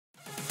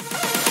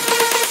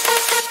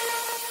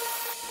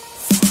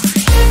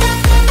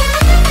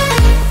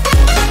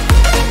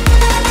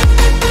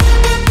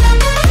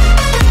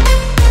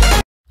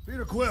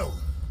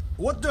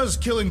What does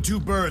killing two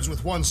birds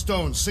with one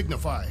stone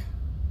signify?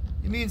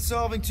 You mean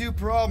solving two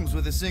problems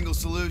with a single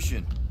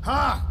solution?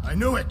 Ha! I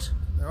knew it!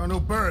 There are no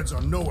birds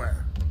on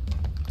Nowhere.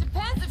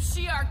 Depends if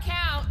she our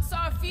count.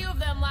 Saw a few of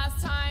them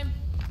last time.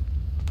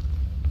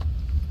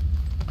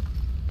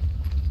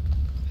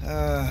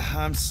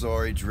 I'm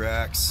sorry,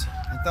 Drax.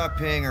 I thought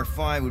paying our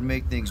fine would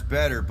make things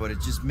better, but it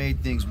just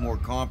made things more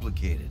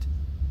complicated.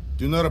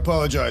 Do not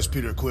apologize,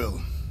 Peter Quill.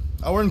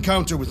 Our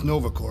encounter with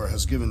NovaCorps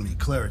has given me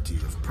clarity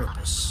of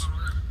purpose.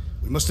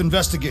 We must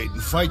investigate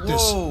and fight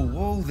this—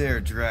 Whoa there,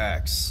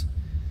 Drax.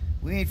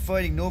 We ain't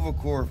fighting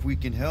NovaCorps if we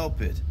can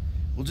help it.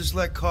 We'll just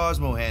let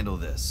Cosmo handle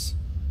this.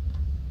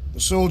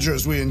 The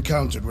soldiers we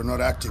encountered were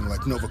not acting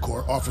like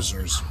NovaCorps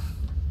officers.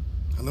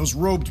 And those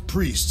robed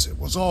priests, it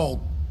was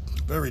all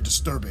very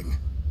disturbing.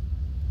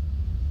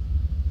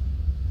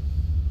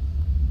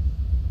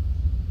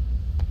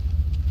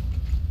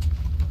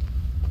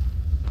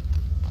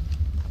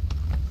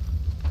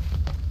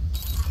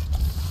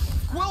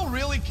 Quill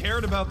really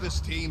cared about this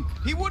team.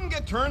 He wouldn't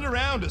get turned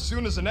around as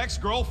soon as an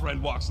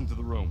ex-girlfriend walks into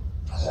the room.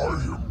 I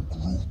am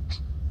Groot.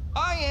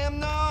 I am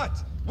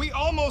not! We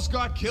almost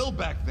got killed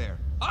back there.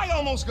 I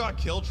almost got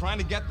killed trying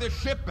to get this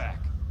ship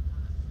back.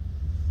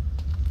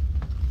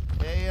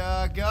 Hey,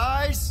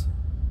 guys?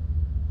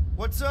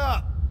 What's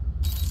up?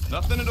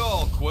 Nothing at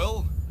all,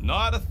 Quill.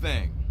 Not a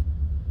thing.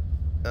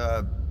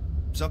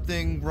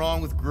 Something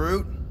wrong with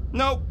Groot?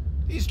 Nope.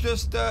 He's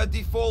just,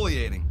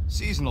 defoliating.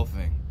 Seasonal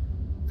thing.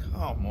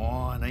 Come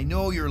on, I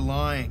know you're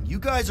lying. You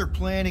guys are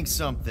planning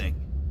something.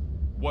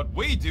 What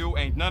we do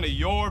ain't none of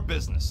your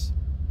business.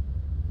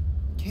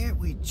 Can't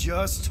we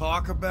just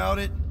talk about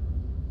it?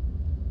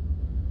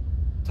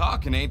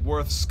 Talking ain't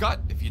worth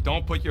scut if you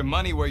don't put your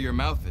money where your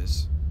mouth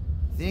is.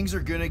 Things are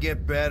gonna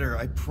get better,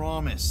 I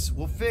promise.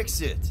 We'll fix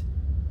it.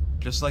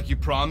 Just like you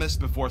promised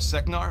before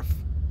Seknarf?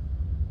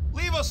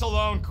 Leave us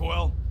alone,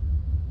 Quill.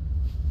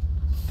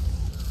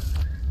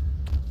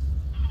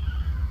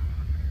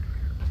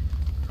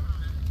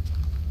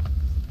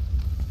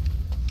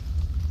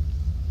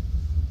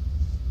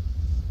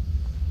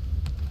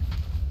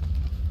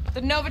 The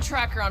Nova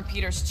tracker on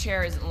Peter's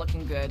chair isn't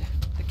looking good.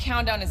 The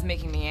countdown is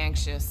making me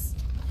anxious.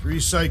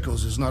 3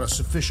 cycles is not a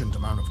sufficient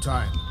amount of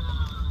time.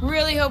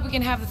 Really hope we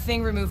can have the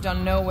thing removed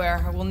on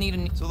Nowhere, or we'll need a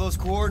new— So those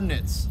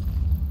coordinates.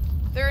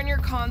 They're in your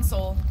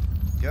console.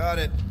 Got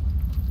it.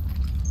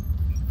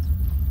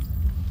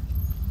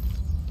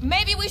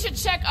 Maybe we should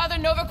check other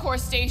NovaCorps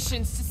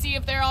stations to see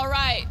if they're all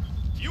right.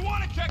 You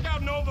want to check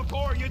out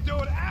NovaCorps, you do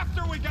it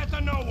after we get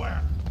to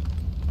Nowhere.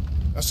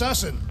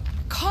 Assassin!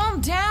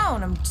 Calm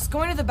down, I'm just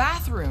going to the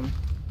bathroom.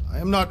 I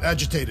am not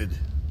agitated.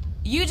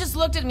 You just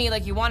looked at me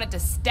like you wanted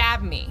to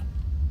stab me.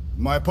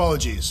 My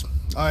apologies.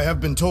 I have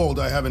been told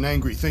I have an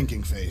angry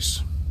thinking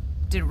face.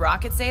 Did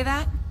Rocket say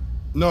that?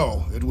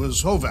 No, it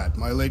was Hovat,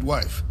 my late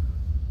wife.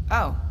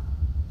 Oh,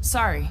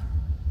 sorry.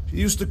 She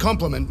used to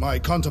compliment my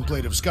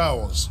contemplative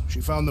scowls.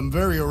 She found them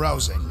very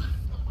arousing.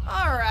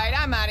 All right,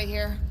 I'm out of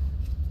here.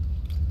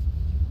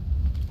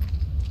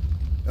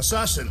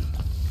 Assassin,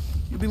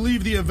 you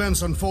believe the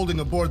events unfolding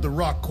aboard the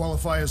Rock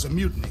qualify as a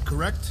mutiny,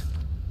 correct?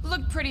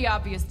 Looked pretty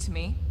obvious to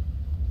me.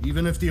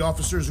 Even if the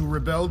officers who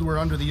rebelled were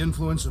under the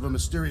influence of a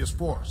mysterious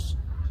force?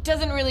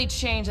 Doesn't really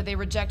change that they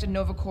rejected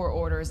NovaCorps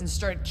orders and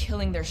started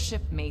killing their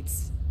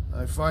shipmates.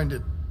 I find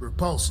it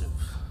repulsive.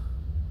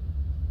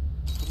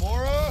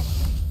 Gamora?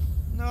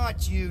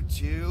 Not you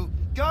two.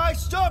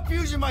 Guys, stop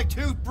using my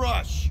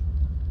toothbrush!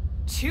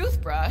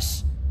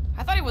 Toothbrush?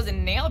 I thought it was a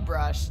nail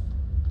brush.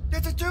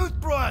 It's a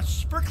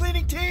toothbrush for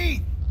cleaning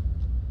teeth!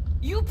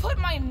 You put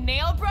my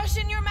nail brush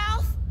in your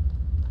mouth?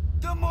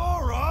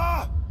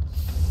 Gamora!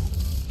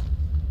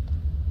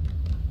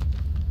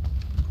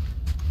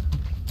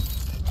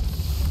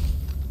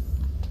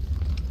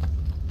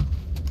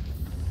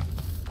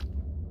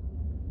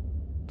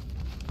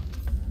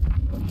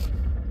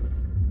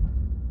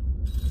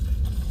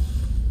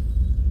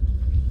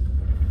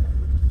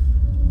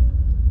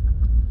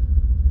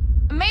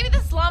 Maybe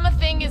this llama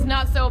thing is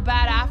not so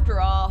bad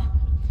after all.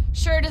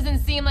 Sure doesn't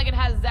seem like it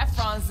has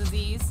Zephron's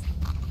disease.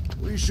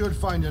 We should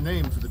find a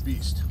name for the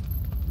beast.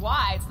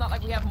 Why? It's not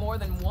like we have more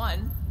than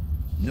one.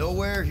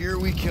 Nowhere, here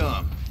we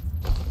come.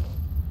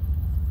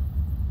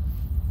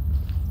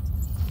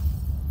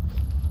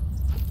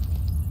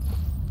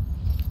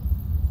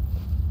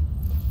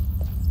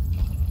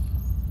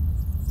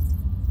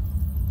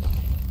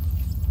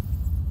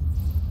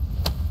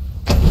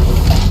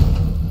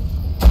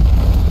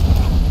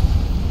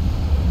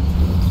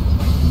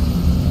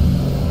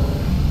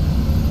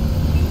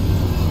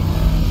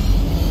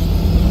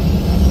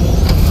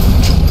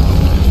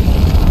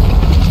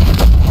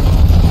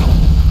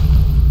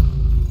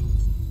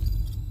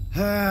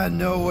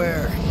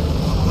 Nowhere.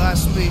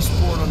 Last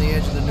spaceport on the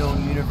edge of the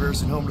known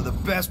universe and home to the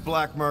best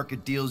black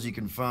market deals you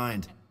can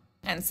find.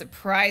 And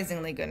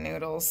surprisingly good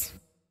noodles.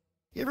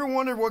 You ever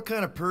wondered what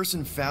kind of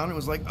person found it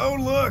was like, oh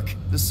look,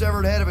 the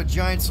severed head of a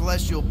giant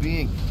celestial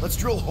being. Let's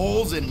drill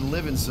holes in it and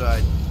live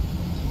inside.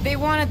 They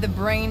wanted the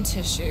brain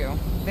tissue.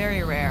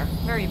 Very rare,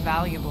 very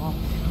valuable.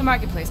 The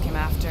marketplace came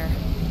after,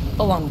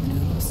 along with the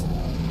noodles.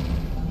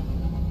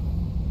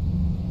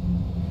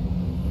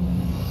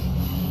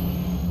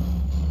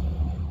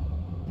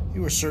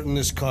 You are certain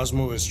this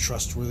Cosmo is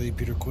trustworthy,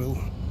 Peter Quill?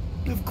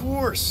 Of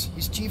course.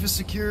 He's chief of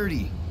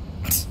security.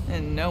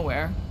 And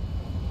nowhere.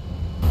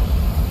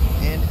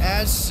 And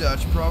as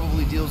such,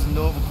 probably deals in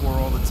NovaCore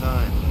all the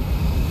time.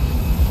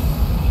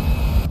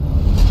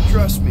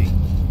 Trust me,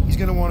 he's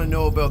gonna want to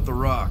know about the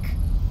rock.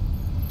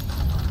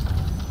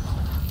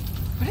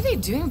 What are they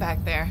doing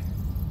back there?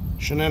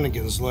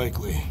 Shenanigans,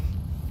 likely.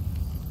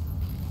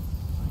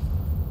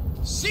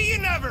 See you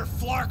never,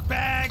 flark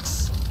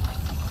bags!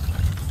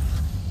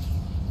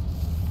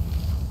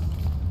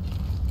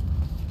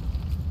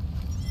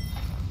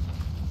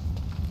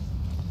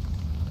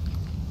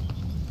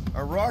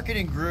 Are Rocket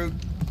and Groot...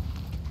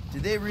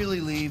 Did they really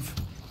leave?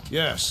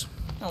 Yes.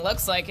 It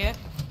looks like it.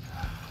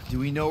 Do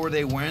we know where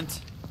they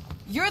went?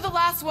 You're the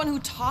last one who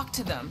talked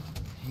to them.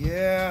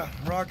 Yeah,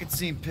 Rocket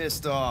seemed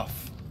pissed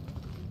off.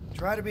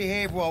 Try to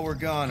behave while we're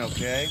gone,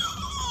 okay?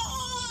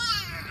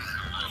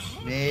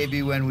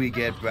 Maybe when we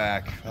get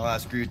back, I'll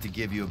ask Groot to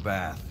give you a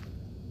bath.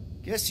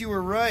 Guess you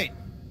were right.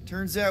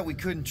 Turns out we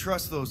couldn't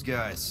trust those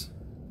guys.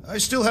 I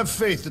still have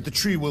faith that the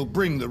tree will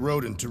bring the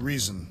rodent to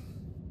reason.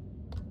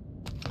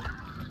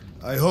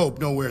 I hope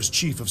Nowhere's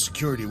chief of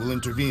security will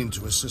intervene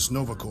to assist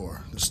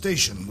NovaCore, the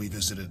station we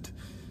visited.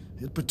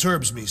 It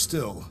perturbs me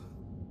still.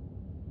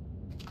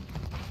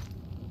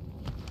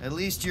 At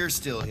least you're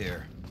still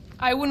here.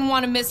 I wouldn't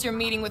want to miss your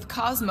meeting with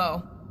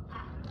Cosmo.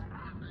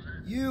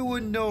 You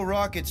wouldn't know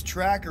Rocket's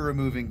tracker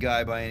removing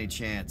guy by any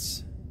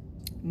chance.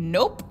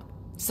 Nope.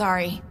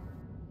 Sorry.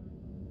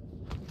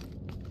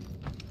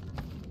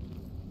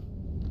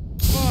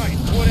 Fine,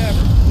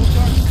 whatever. We'll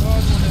talk to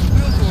Cosmo and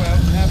then we'll go out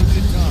and have a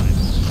good time.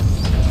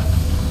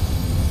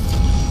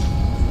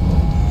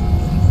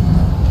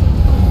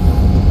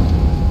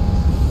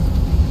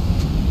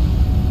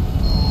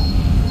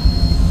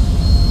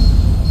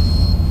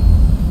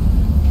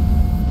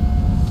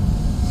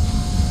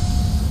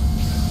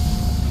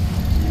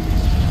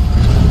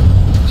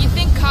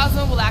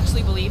 Cosmo will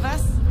actually believe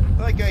us?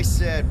 Like I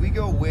said, we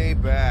go way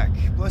back.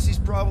 Plus, he's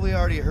probably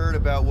already heard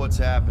about what's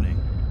happening.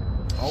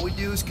 All we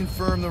do is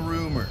confirm the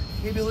rumor.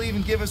 Maybe he'll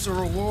even give us a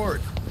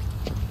reward.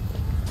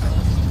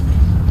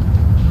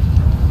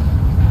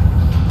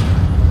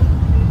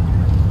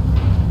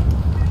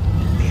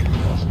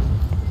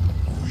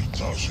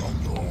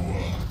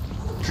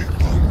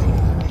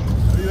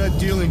 Have you had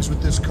dealings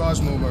with this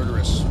Cosmo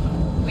murderess?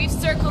 We've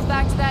circled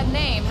back to that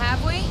name,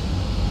 have we?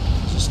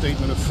 It's a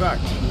statement of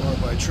fact. You are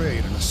by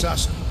trade an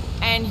assassin.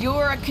 And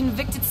you're a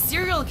convicted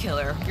serial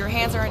killer. Your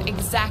hands aren't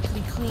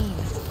exactly clean.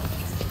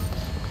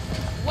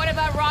 What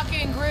about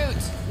Rocket and Groot?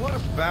 What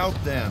about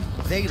them?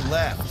 They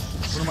left.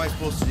 What am I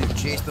supposed to do?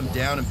 Chase them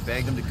down and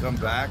beg them to come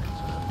back?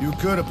 You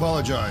could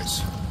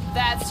apologize.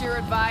 That's your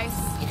advice?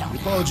 The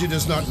apology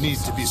does not need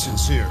to be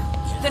sincere.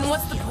 Then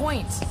what's the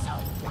point?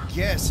 I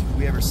guess if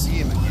we ever see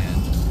him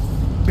again.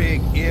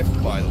 Big if,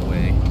 by the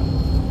way.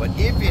 But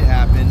if it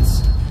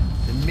happens,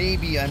 then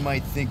maybe I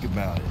might think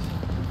about it.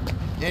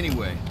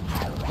 Anyway,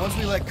 once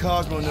we let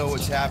Cosmo know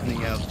what's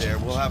happening out there,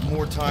 we'll have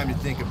more time to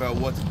think about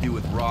what to do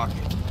with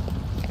Rocket.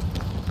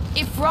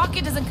 If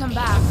Rocket doesn't come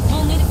back,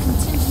 we'll need a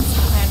contingency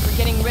plan for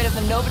getting rid of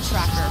the Nova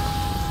Tracker.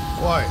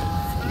 Why?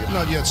 We have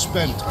not yet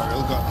spent our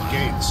ill-gotten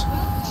gains.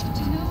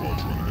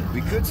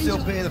 We could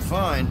still pay the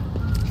fine.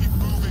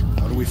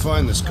 How do we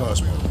find this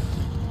Cosmo?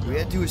 We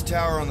head to his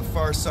tower on the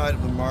far side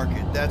of the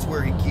market. That's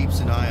where he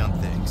keeps an eye on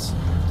things.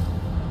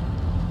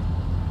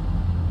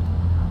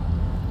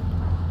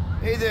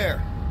 Hey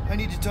there. I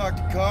need to talk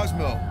to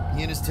Cosmo.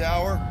 He in his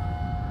tower?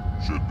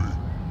 Should be.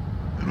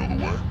 You know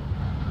the way?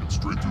 It's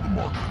straight through the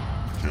market.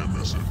 Can't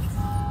miss it.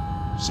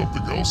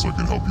 Something else I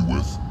can help you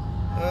with?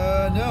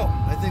 No.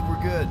 I think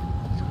we're good.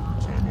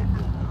 Time on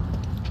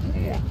Nowhere. Move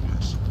along,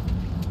 please.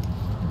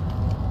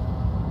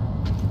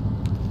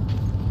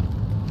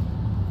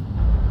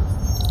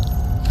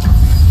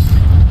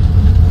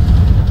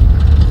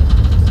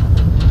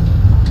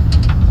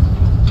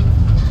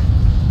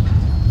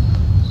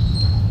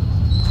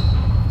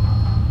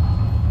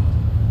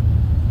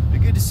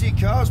 See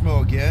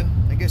Cosmo again.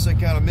 I guess I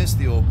kind of missed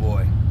the old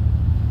boy.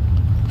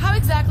 How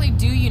exactly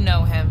do you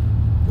know him?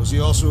 Was he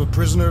also a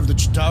prisoner of the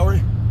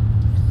Chitauri?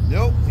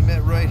 Nope, we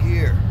met right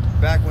here,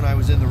 back when I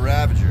was in the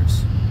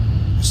Ravagers.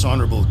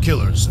 Dishonorable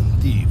killers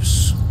and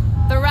thieves.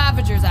 The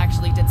Ravagers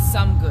actually did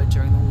some good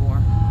during the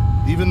war.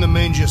 Even the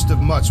mangiest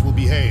of mutts will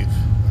behave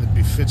when it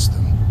befits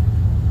them.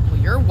 Well,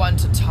 you're one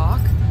to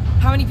talk.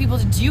 How many people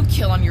did you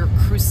kill on your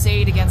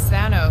crusade against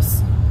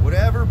Thanos?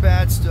 Whatever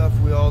bad stuff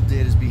we all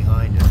did is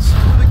behind us.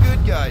 We're the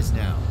good guys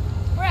now.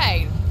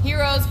 Right.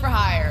 Heroes for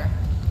hire.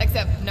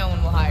 Except no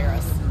one will hire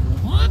us.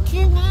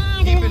 Keep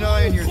an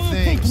eye on your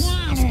things.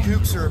 These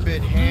kooks are a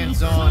bit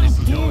hands-on, if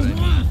you know what I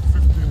mean.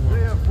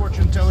 They have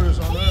fortune tellers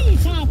on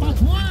Earth. There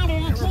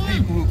were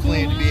people who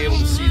claim to be able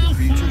to see the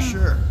future,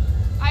 sure.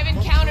 I've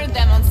encountered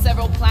them on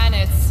several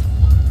planets.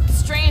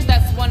 Strange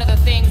that's one of the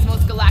things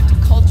most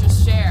galactic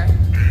cultures share.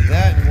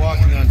 That and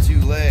walking on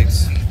two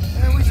legs.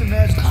 I always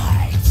imagined...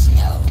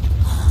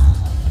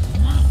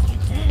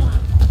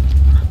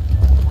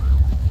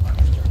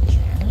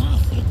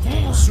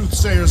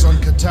 soothsayers on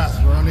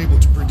Katath were unable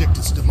to predict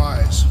its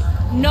demise.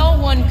 No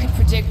one could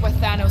predict what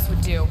Thanos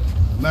would do.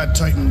 The Mad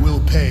Titan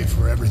will pay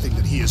for everything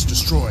that he has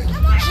destroyed.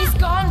 He's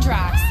gone,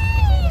 Drax.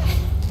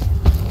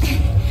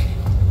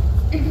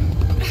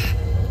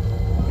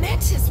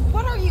 Mantis,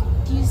 what are you...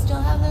 Do you still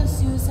have those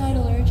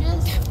suicidal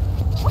urges?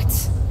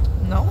 What?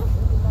 No?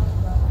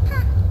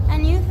 Huh.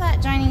 And you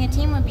thought joining a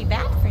team would be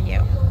bad for you.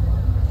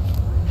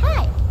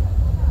 Hi.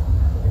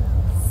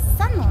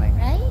 Sunlord,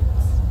 right?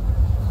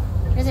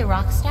 Or is it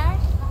Rockstar?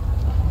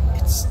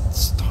 It's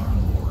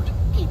Star-Lord.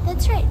 Hey,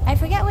 that's right. I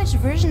forget which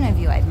version of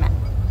you I've met.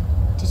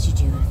 Did you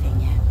do the thing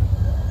yet?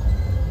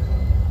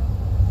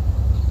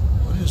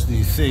 What is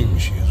the thing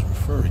she is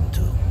referring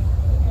to?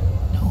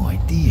 No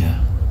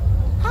idea.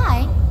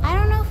 Hi. I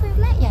don't know if we've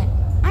met yet.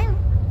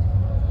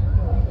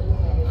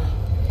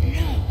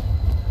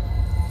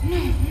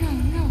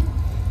 No.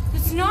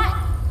 It's not...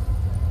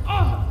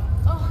 Oh,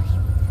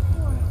 you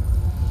poor...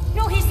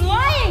 No, he's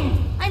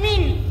lying! I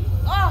mean...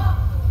 Oh...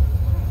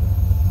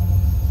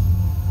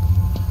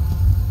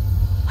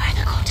 Where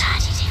the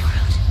Kotati take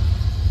root,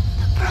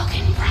 the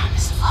broken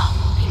promise of all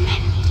will be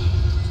mended.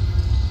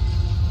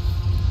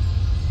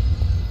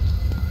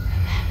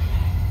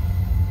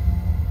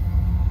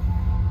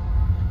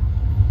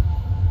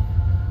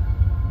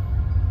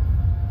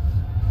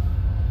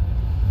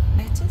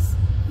 Mantis,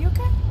 you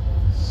okay?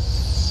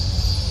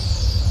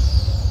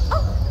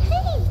 Oh,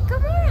 hey,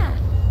 Gamora!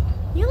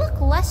 You look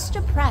less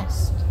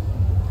depressed.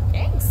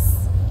 Thanks.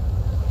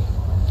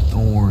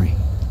 Don't worry.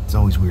 It's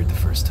always weird the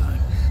first time.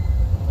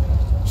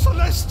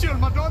 Celestial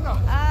Madonna!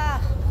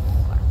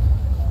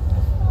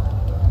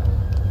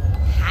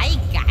 Hi,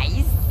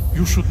 guys.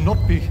 You should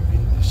not be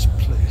in this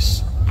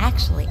place.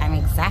 Actually, I'm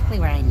exactly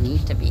where I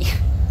need to be.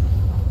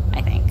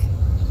 I think.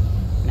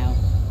 No.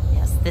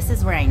 Yes, this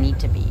is where I need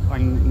to be. Or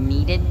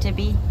needed to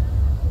be.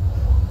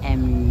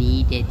 Am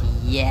needed,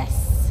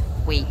 yes.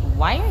 Wait,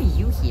 why are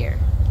you here?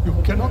 You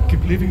cannot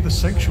keep leaving the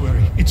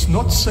sanctuary. It's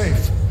not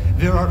safe.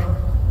 There are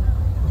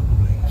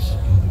rumblings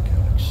in the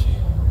galaxy.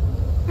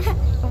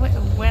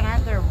 When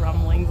aren't there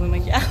rumblings in the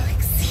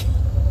galaxy?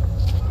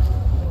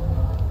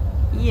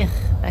 Yuck,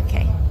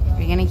 okay. If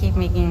you're gonna keep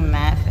making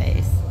that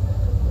face.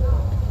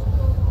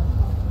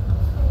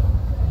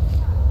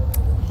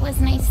 It was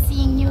nice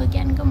seeing you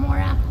again,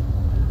 Gamora.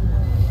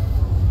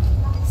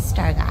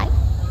 Star Guy.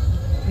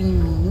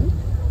 Remy.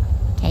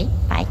 Okay,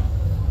 bye.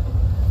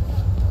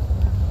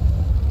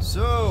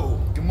 So,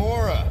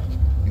 Gamora,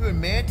 you and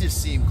Mantis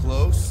seem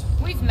close.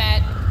 We've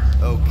met.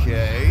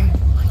 Okay.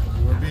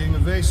 You are being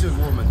evasive,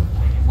 woman.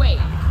 Wait,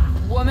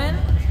 woman?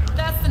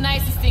 That's the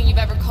nicest thing you've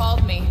ever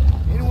called me.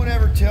 Anyone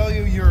ever tell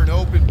you you're an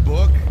open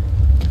book?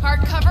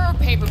 Hardcover or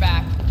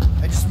paperback?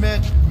 I just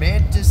meant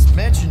Mantis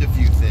mentioned a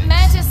few things.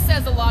 Mantis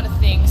says a lot of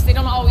things. They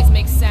don't always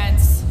make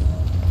sense.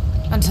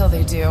 Until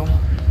they do.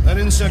 That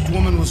insect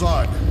woman was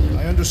odd.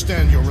 I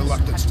understand your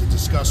reluctance to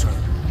discuss her.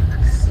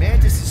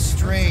 Mantis is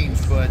strange,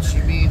 but she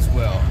means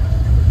well.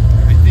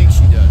 I think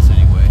she does,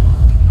 anyway.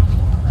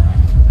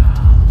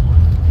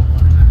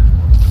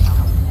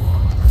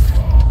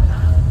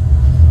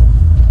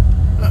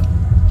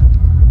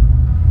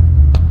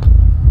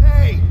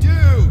 Hey,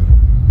 dude!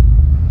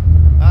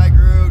 Hi,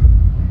 Groot.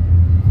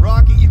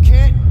 Rocket, you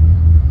can't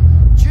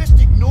just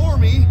ignore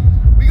me.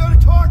 We gotta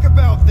talk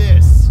about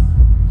this.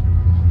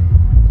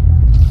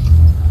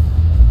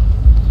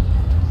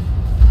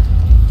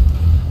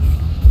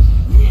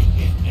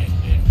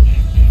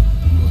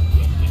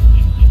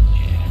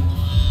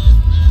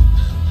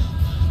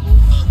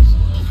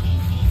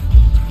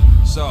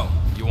 So,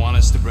 you want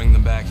us to bring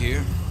them back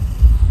here?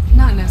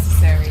 Not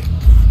necessary.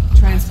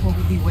 Transport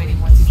will be waiting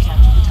once you've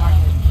captured the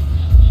target.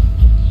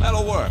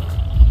 That'll work.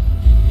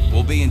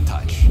 We'll be in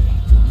touch.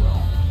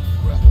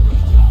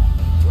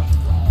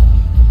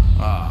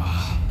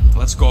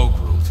 Let's go,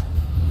 Groot.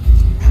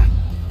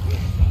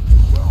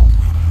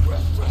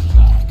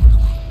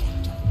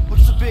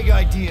 What's the big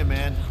idea,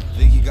 man?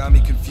 Think you got me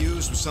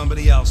confused with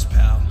somebody else,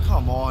 pal.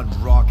 Come on,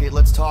 Rocket,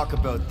 let's talk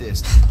about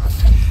this.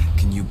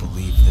 Can you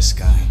believe this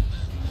guy?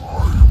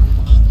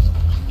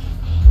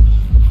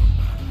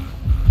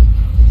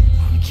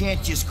 You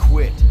can't just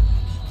quit.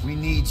 We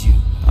need you.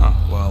 Oh,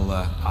 well,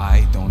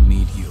 I don't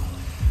need you.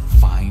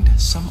 Find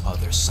some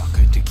other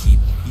sucker to keep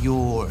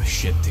your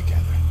shit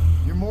together.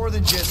 You're more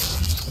than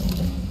just...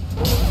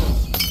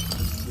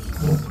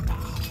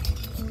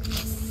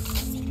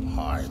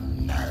 I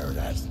know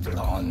that's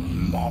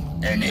blonde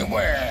mob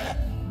anywhere.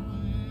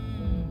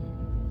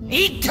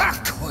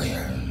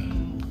 KNOWHERE.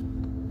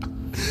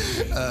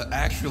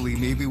 Actually,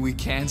 maybe we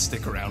can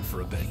stick around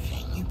for a bit.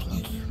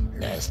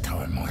 Last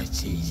time I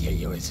see you,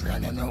 you was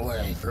running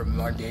away from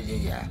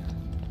Mordilla.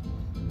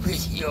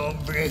 With your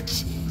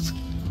britches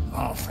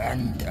off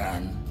and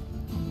done.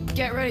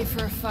 Get ready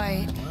for a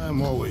fight.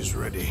 I'm always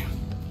ready.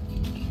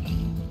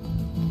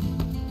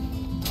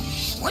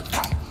 What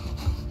the?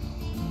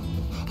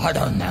 I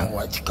don't know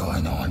what's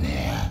going on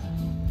here,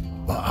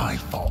 but I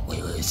thought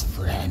we was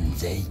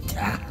friends,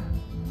 Eta.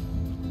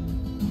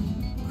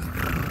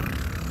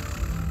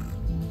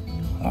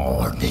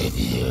 Or did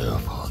you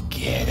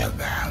forget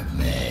about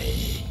me?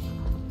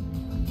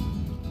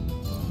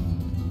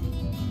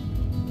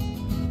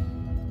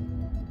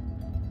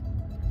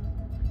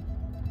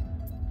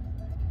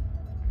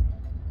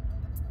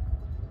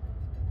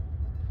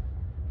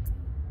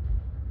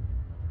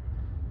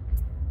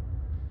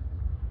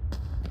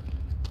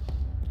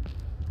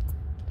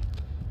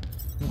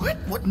 What?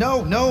 What?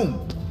 No,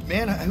 no.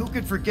 Man, who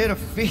could forget a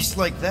face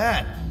like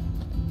that?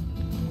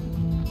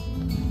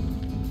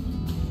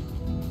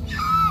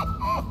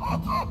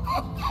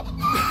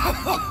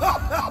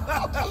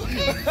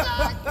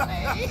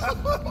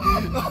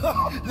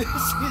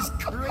 This is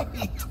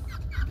great.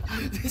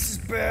 This is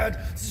bad.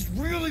 This is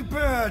really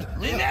bad.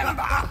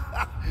 Remember,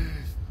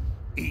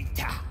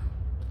 Ita,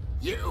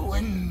 you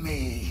and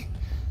me,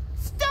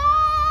 Starlight,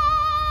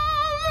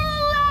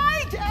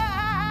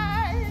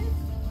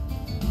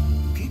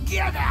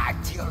 together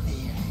till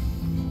the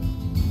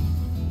end.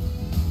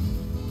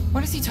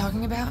 What is he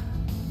talking about?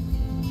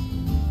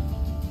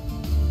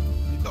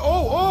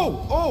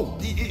 Oh,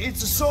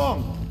 it's a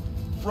song,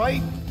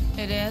 right?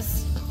 It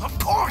is? Of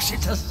course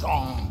it's a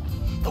song.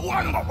 The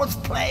one that was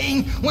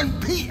playing when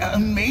Peter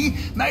and me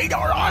made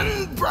our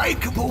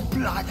unbreakable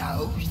blood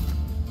oath.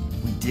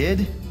 We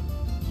did?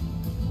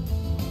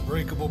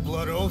 Breakable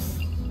blood oath?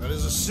 That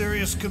is a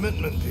serious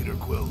commitment, Peter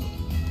Quill.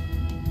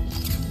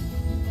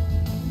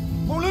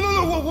 Oh,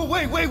 no,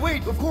 whoa,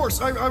 wait. Of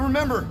course, I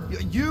remember.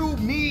 You,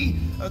 me,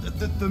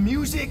 the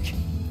music.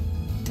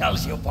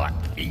 Tells you what,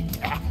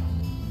 Peter.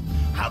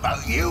 How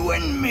about you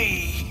and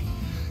me?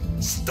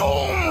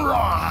 Storm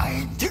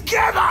ride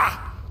together!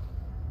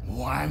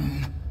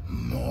 One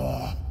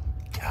more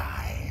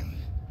time.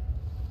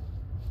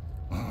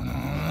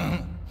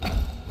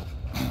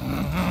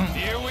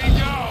 Here we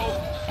go.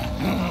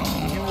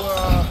 You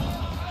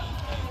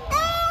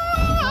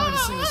wanted to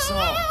sing a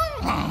song.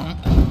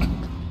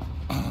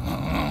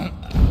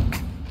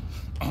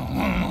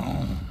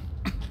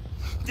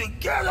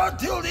 Together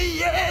till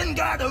the end,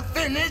 gotta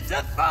finish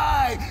the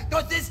fight.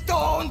 'Cause this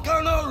storm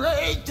gonna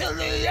rage till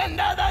the end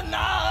of the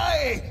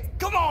night.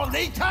 Come on,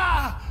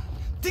 Lita!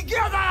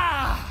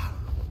 Together!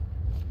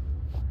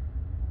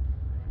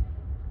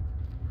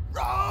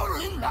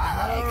 Roaring like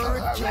a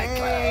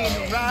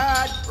hurricane.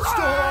 Ride,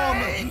 storm,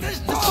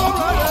 Storm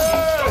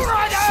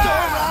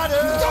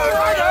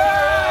Rider!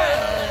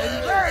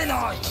 Very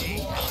nice.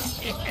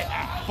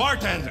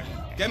 Bartender,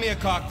 get me a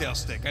cocktail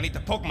stick. I need to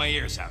poke my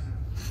ears out.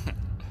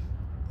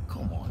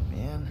 Come on,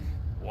 man.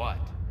 What?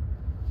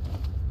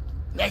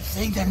 Let's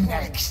sing the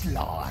next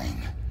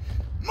line.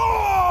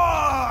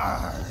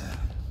 More!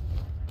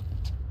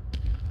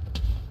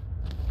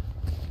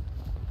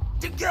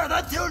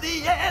 Together till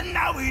the end,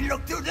 now we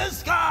look to the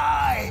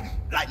sky.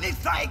 Lightning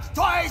strikes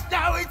twice,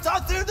 now it's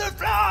all through the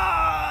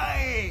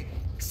fly.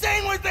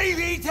 Sing with me,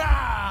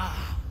 Rita.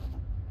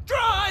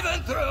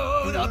 Driving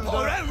through the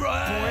pouring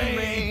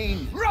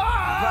rain.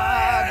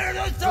 Ride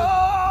the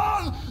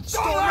storm.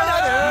 Storm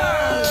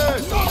Rider.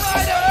 Storm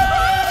Rider.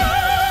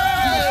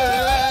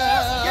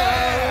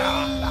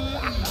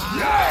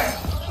 Yeah.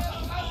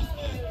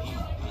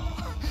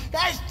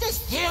 That's the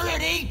spirit,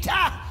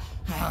 Rita.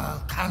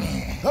 Oh, come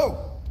here.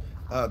 Oh,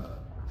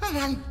 Come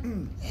on.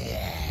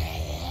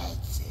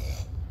 That's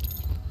it.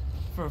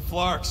 For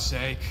Flark's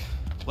sake.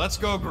 Let's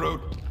go, Groot.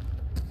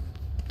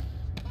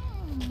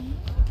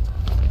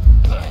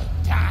 Good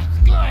times,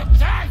 good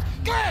times,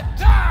 good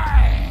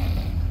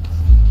times!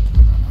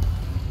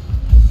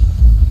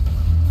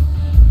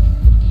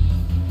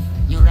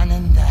 You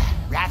running the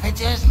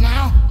Ravagers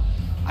now?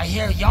 I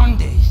hear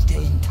Yondu's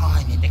doing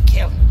time in the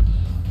kiln.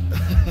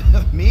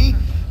 me?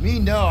 Me?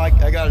 No, I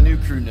got a new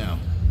crew now.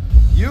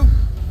 You?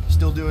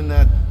 Still doing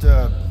that,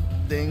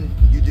 thing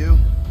you do?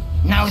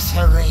 No,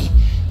 sirree.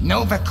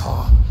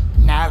 Novacore,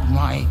 now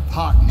my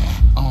partner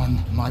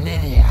on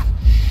Molilia.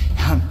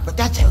 But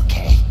that's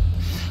okay.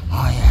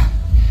 I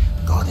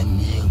got a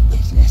new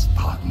business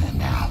partner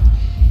now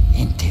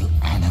into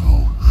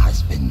animal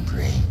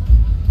husbandry,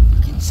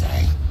 you can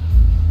say.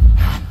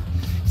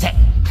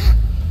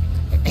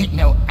 Ain't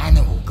no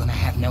animal gonna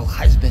have no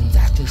husbands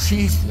after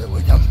she's through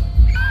with them.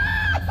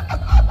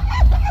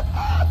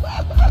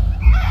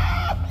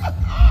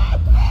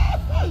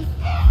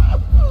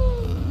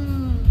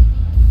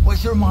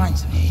 Which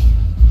reminds me,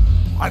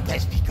 I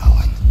best be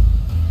going.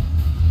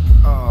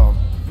 Oh,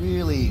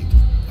 really?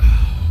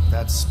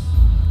 That's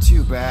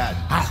too bad.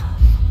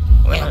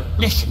 Well,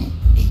 listen,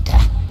 Ita.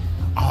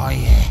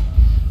 I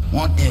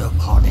want to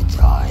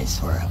apologize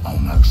for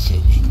almost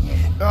shooting you.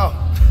 Oh,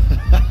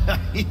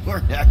 you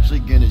weren't actually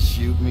gonna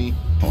shoot me.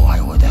 Oh,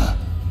 I would've.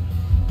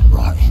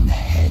 Right in the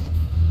head.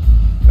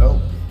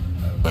 Oh.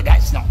 But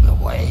that's not the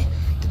way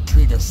to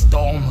treat a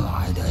Storm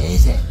Rider,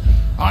 is it?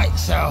 Right,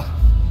 so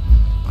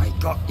I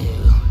got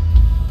you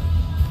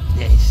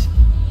this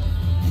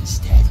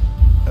instead.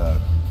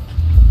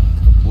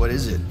 What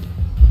is it?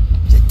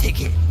 It's a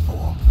ticket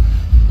for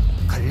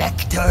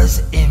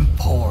Collector's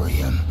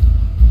Emporium.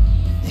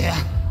 Yeah,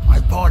 I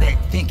bought it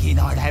thinking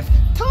I'd have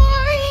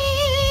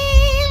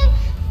time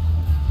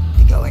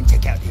to go and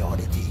check out the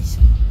oddities.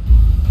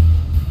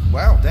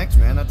 Wow, thanks,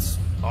 man. That's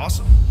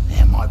awesome.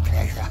 Yeah, my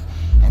pleasure.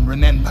 And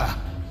remember,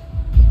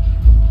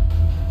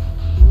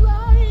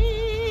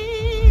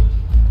 ride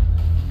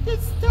the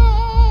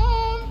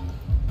storm,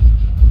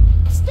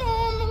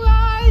 storm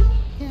ride,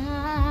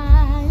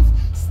 guys,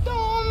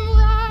 storm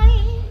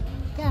ride,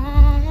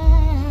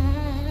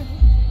 guys.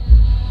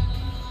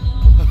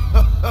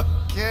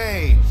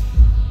 Okay.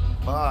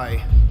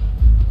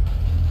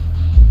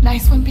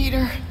 one,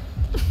 Peter.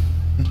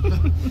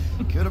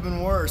 Could have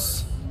been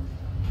worse.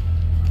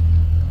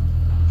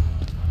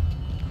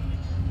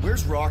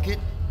 Where's Rocket?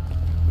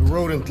 The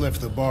rodent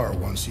left the bar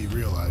once he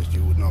realized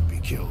you would not be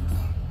killed.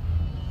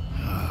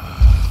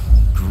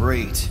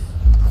 Great.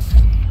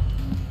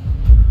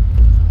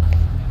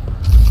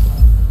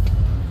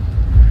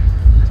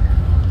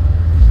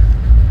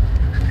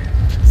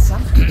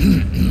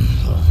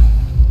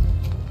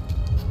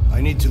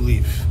 I need to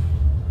leave.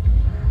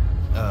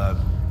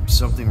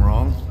 Something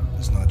wrong?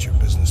 It's not your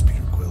business,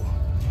 Peter Quill.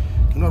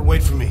 Do not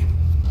wait for me.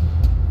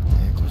 What the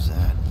heck was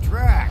that?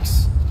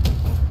 Drax!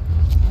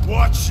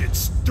 Watch it,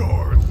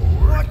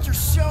 Star-Lord. Watch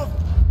yourself,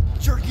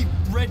 jerky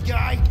red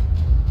guy!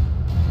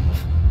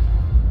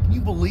 Can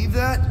you believe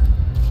that?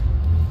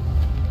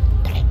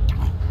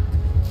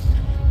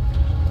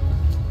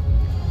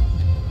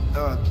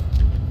 Gamora?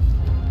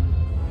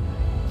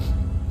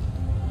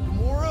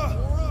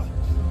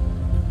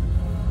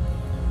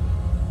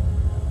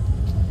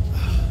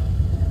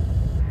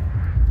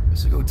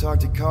 Guess I'll go talk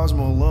to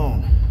Cosmo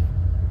alone.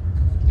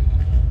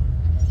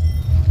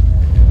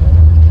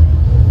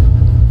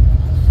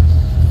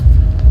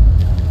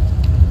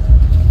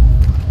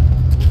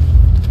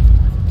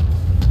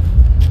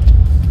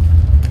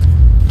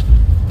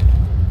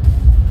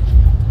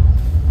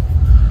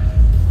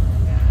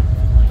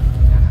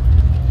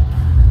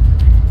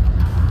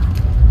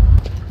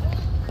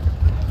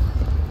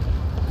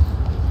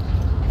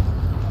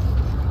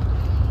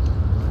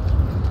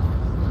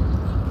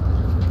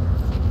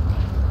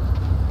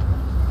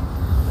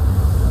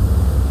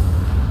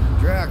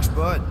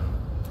 Bud.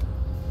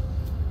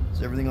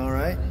 Is everything all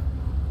right?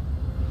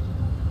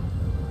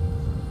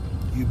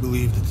 You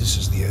believe that this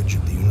is the edge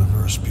of the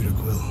universe, Peter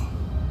Quill?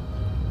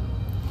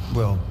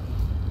 Well,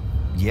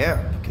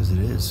 yeah, because it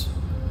is.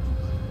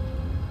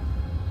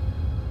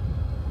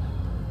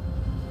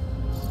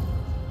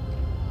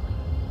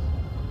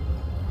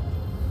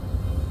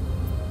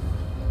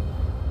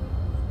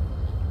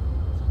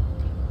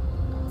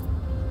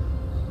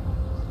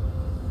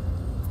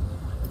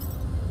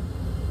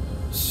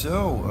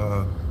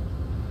 So,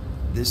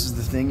 this is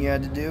the thing you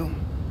had to do?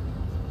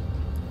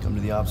 Come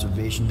to the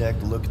observation deck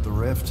to look at the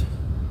rift?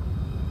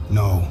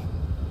 No.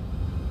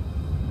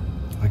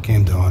 I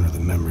came to honor the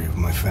memory of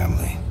my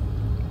family.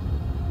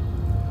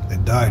 They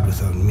died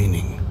without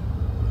meaning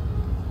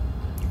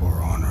or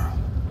honor.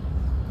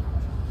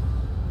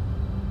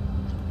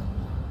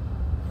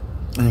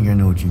 I think I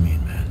know what you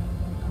mean, man.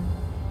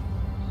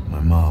 My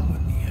mom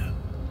when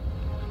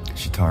the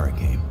Chitauri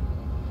came.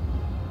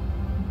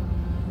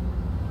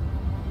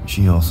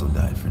 She also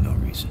died for no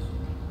reason.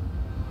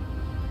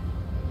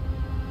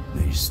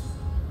 They just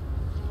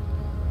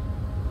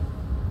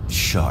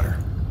shot her.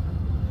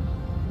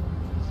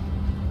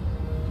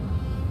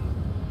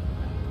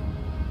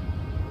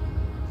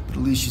 But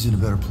at least she's in a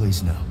better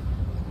place now.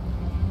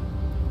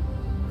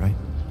 Right?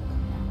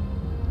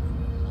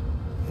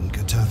 In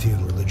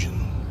Catathian religion,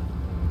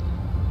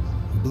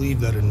 we believe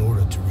that in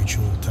order to reach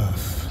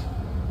Ultaf,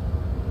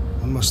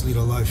 one must lead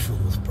a life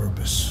filled with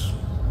purpose.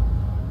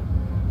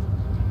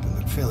 And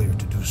that failure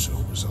to do so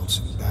results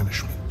in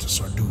banishment to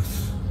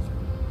Sarduth.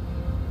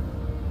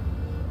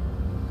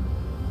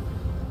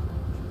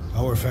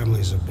 Our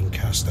families have been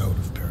cast out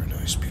of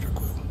paradise, Peter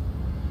Quill,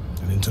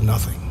 and into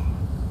nothing.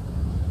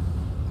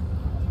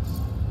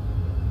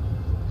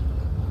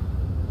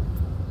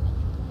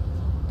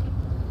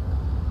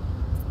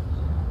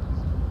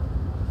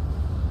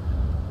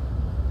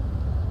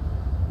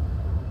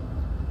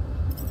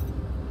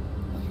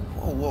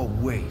 Whoa,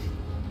 wait.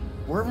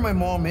 Wherever my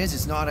mom is,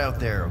 it's not out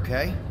there,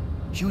 okay?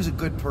 She was a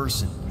good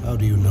person. How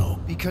do you know?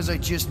 Because I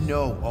just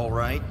know, all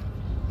right?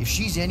 If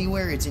she's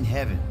anywhere, it's in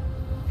heaven.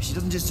 She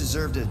doesn't just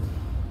deserve to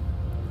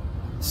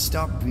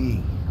stop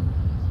being.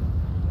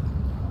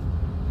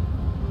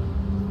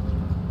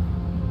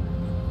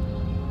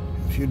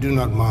 If you do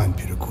not mind,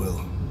 Peter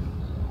Quill,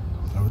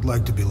 I would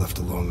like to be left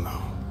alone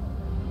now.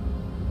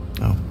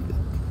 Oh,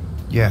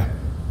 yeah.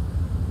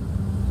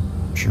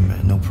 Sure,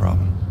 man, no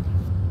problem.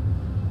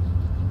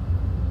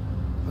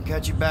 I'll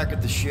catch you back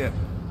at the ship.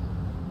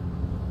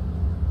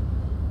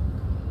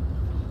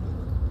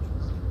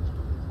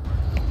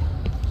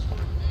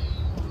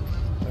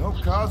 I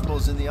hope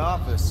Cosmo's in the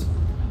office.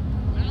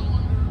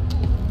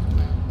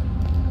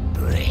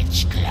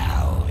 Bridge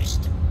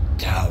closed.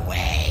 Go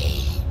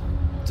away.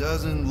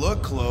 Doesn't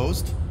look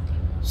closed.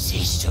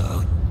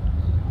 C-suit.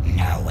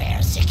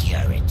 Nowhere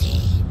security.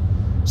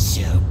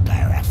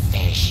 Super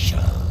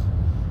official.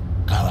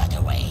 Go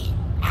other way.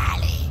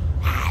 Alley.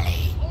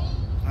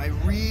 I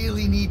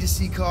really need to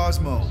see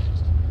Cosmo.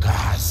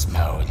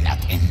 Cosmo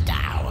not in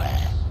tower.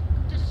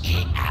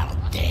 He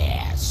out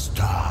there,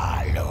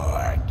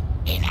 Star-Lord.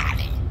 In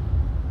alley.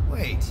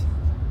 Wait,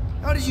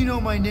 how did you know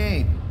my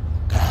name?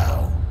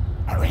 Go,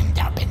 or end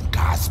up in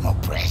Cosmo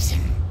prison.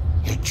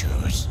 You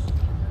choose.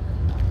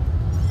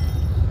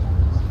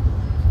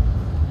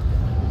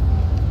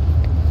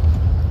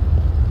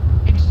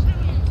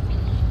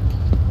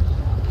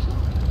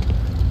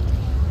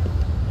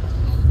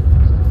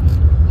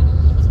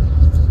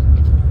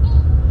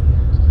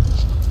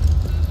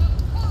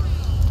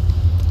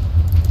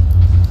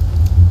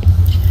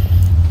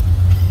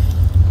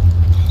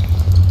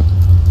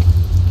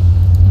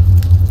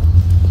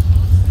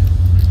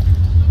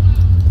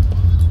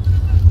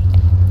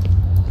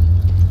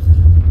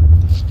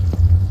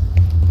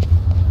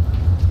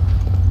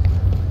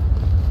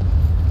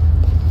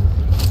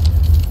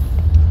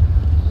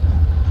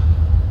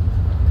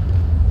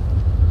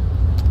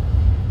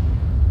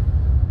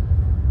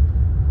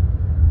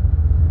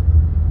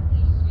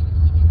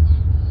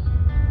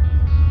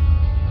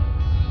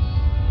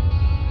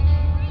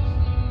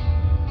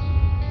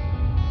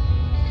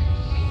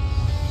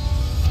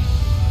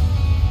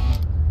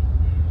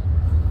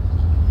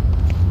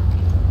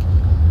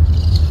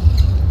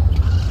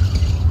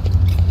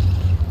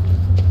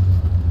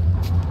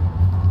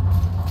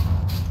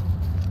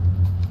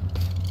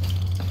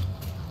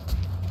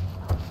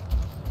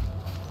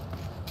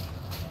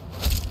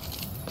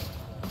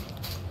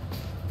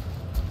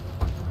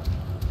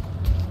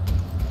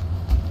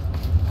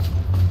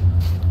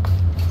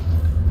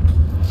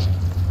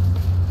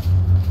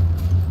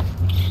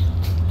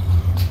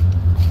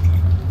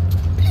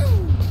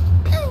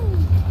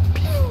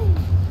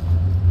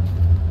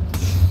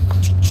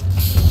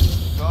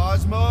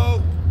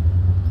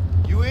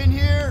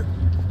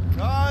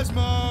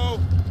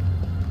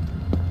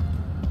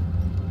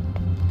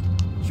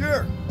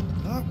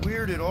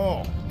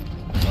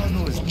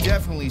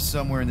 definitely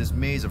somewhere in this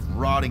maze of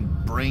rotting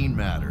brain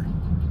matter.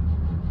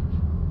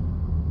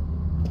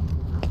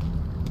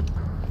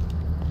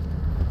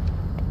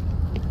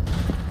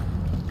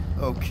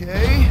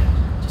 Okay,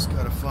 just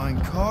gotta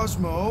find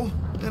Cosmo,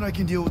 then I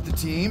can deal with the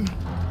team,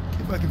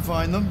 if I can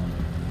find them.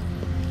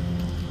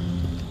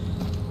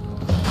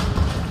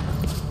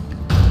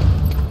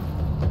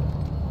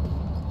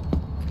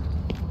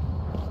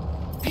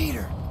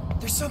 Peter,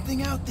 there's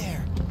something out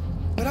there,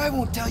 but I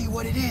won't tell you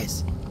what it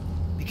is,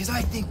 because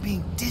I think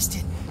being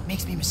distant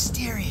makes me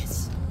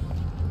mysterious.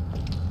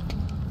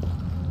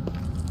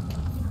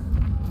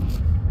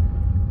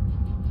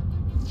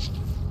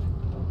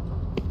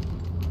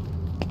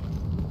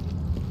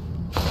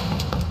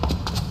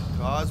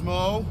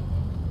 Cosmo?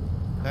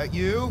 That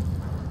you?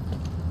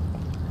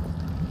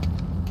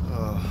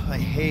 Oh, I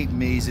hate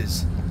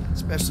mazes.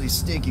 Especially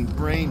stinking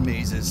brain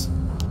mazes.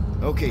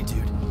 Okay,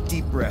 dude.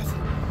 Deep breath.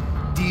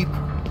 Deep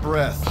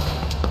breath.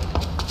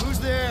 Who's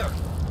there?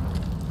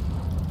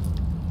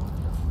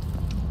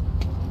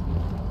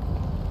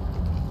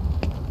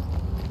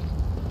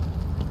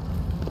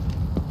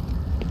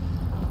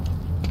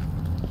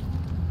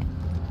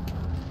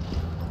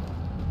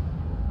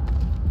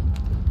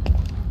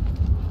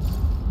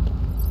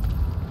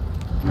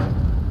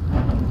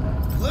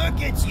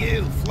 Look at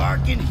you,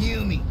 Flarkin'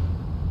 Hume.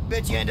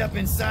 Bet you end up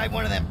inside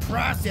one of them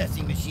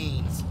processing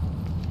machines.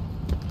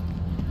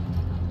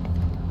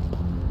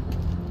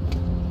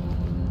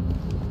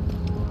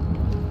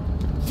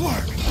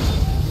 Flark!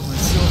 Give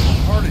myself a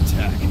heart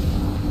attack.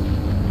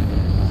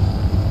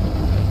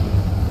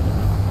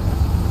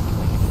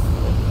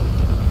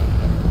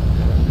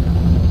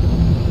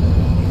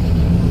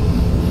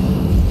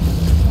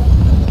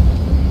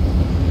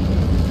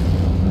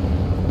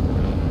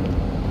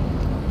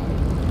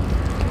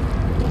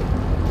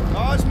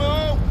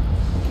 Cosmo!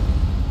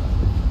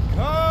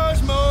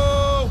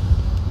 Cosmo!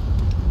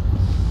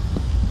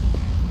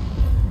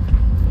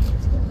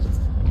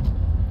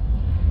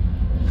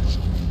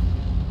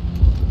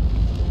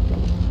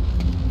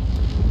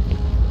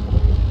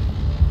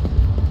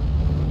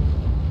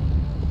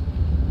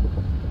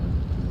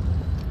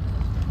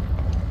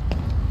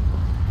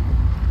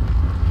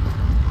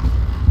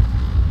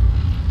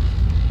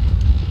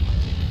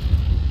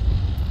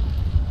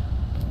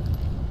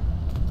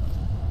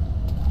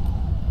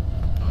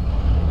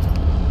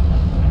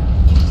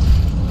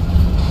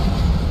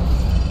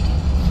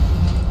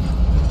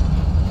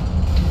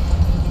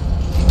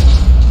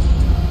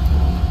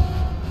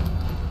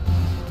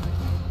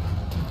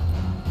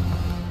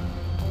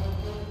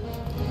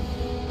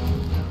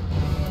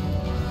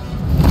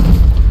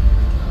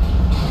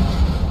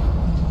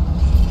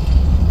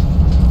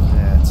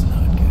 That's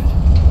not good.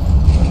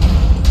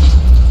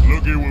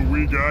 Look at what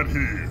we got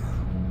here.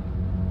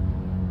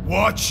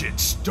 Watch it,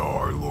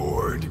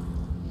 Star-Lord.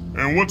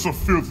 And what's a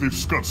filthy,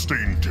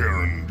 scut-stained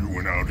Terran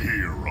doing out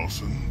here,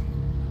 Rawson?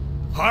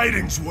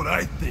 Hiding's what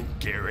I think,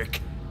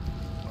 Garrick.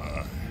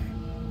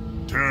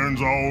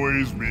 Terrans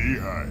always be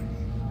hiding.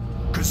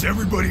 'Cause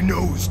everybody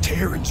knows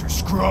Terrans are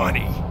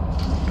scrawny.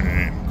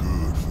 And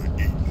good for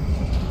eating.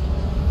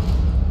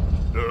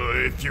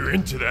 If you're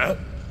into that.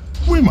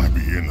 We might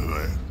be into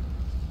that.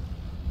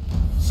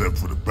 Except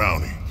for the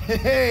bounty.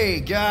 Hey,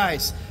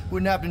 guys!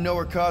 Wouldn't happen to know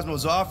where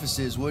Cosmo's office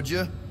is, would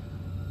you?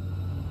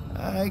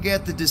 I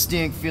get the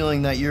distinct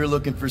feeling that you're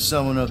looking for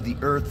someone of the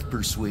Earth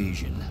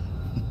persuasion.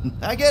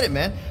 I get it,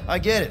 man. I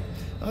get it.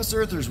 Us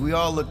Earthers, we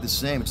all look the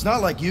same. It's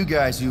not like you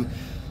guys who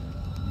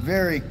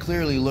very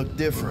clearly look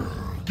different.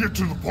 Get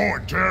to the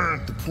point,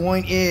 Terran. The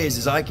point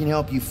is I can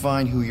help you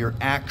find who you're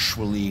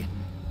actually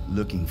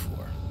looking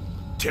for.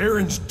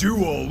 Terrans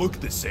do all look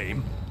the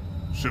same.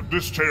 Except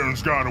this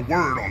Terran's got a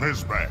word on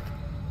his back.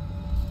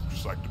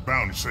 Just like the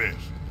bounty says.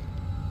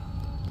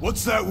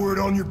 What's that word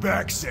on your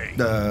back say?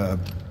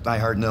 I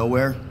heard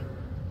nowhere.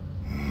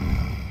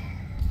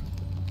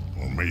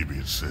 Or maybe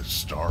it says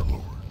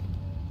Star-Lord.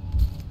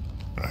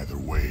 Either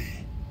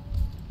way.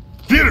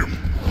 Get him!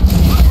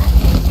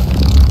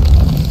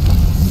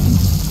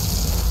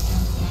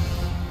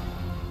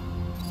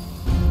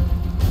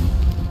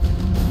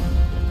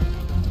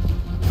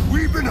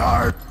 We've been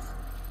hired.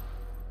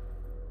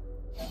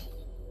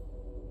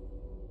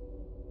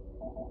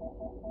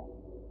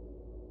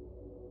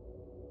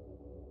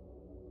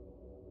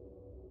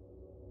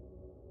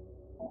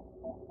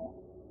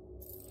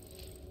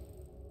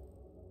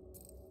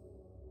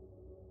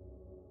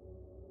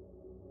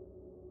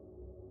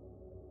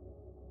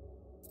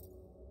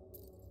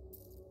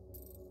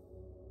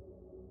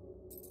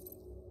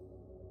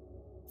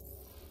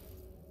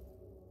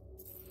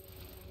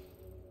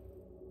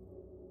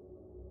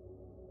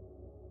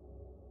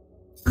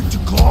 To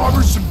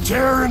clobber some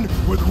Terran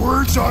with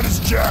words on his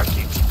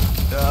jacket.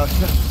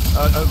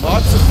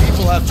 Lots of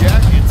people have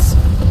jackets.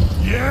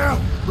 Yeah,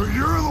 but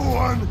you're the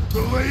one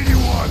the lady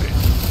wanted.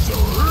 So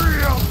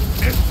hurry up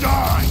and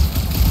die.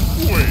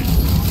 Wait.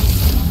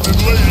 Did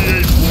Lady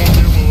H want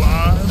him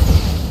alive?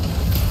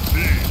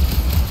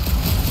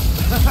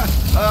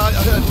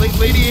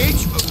 Lady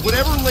H,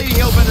 whatever Lady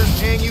Hellbender's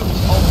paying you,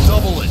 I'll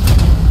double it.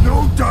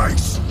 No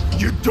dice.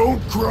 You don't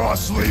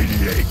cross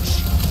Lady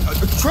H.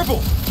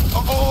 Triple!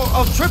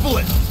 I'll triple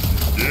it!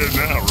 Yeah,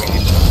 now, Rob.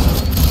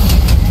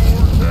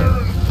 More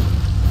Karen.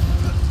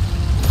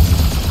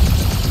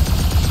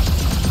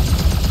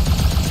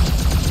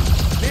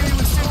 Maybe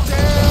we sit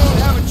down,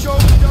 have a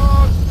choke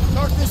dog,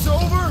 talk this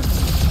over?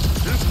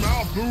 His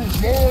mouth moves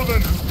more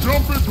than his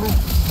jumping hoop.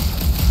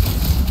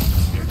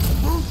 It's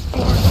boot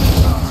boy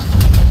time.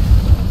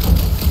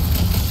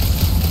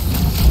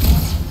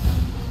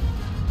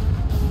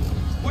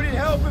 Would it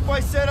help if I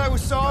said I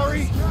was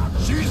sorry?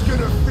 She's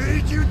gonna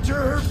feed you to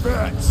her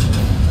pets.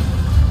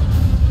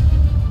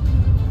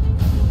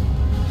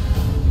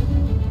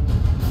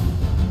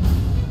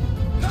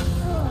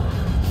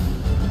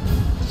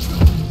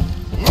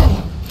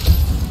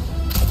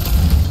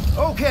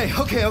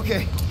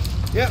 Okay.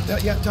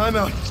 Yeah, time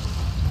out.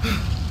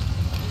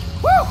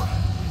 Woo!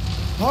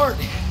 Heart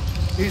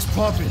is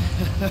pumping.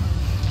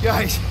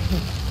 Guys,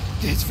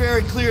 it's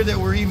very clear that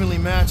we're evenly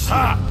matched here.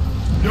 Ha!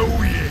 No,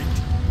 we ain't.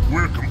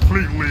 We're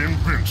completely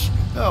invincible.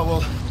 Oh,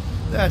 well,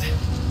 that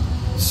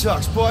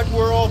sucks, but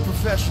we're all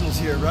professionals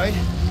here, right?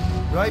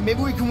 Right?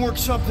 Maybe we can work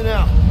something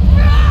out.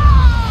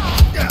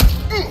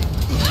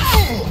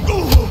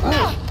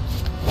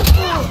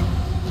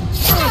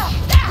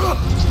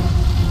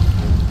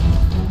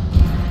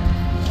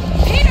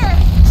 Peter!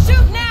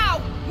 Shoot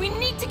now! We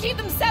need to keep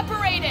them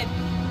separated!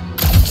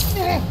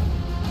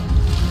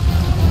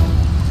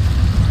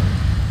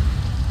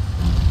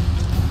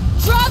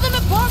 Draw them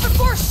apart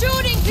before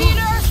shooting,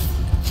 Peter!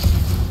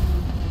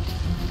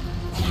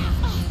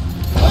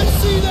 Let's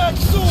see that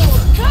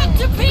sword! Cut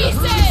to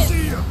pieces!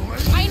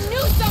 I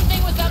knew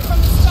something was up from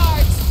the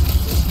start!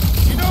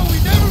 You know, we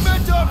never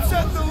meant to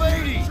upset the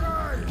lady!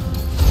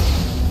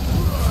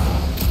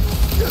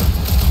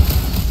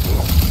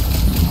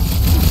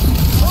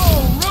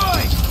 All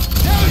right!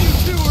 Now you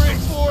two are in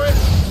for it!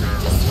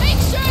 Just make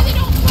sure they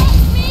don't box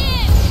me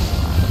in!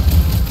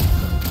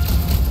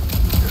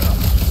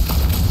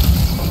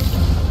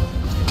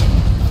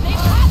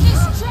 They've had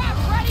this trap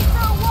ready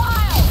for a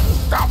while!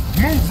 Stop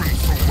moving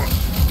so much.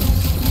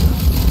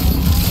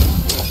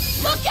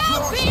 Look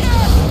out, Peter!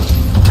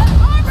 The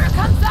armor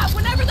comes up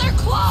whenever they're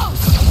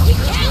close! We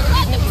can't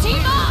let them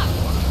team up!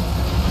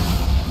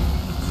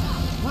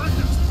 Bring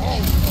his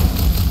phone.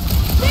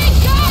 Big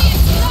guy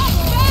is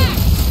knocked back!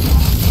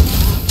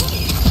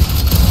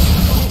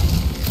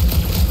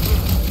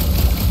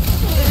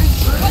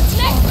 What's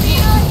next,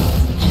 Peter?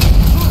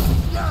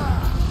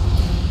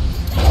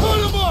 Put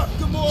him up,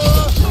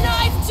 Gamora!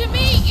 Nice to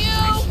meet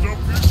you!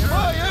 Am I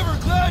ever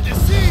glad to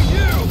see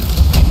you?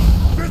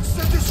 Fits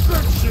the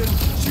description.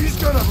 She's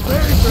gonna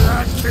pay for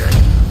that kick.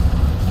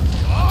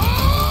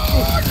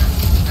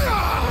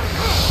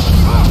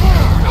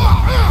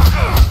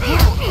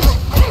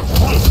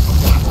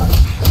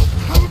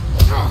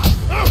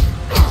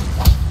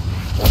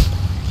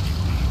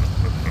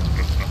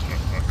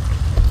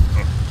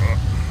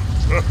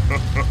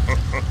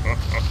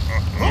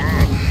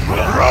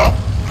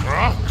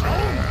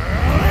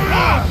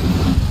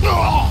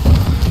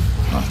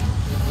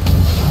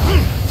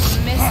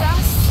 Miss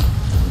us?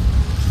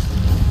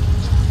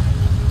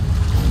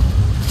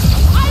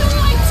 I don't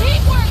like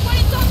teamwork when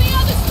it's on the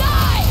other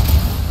side!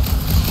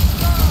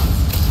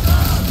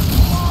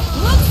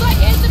 Looks like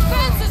his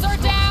defenses are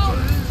down!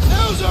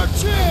 Now's our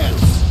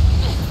chance!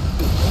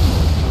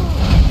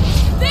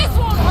 This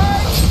won't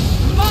hurt!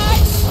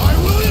 Much! I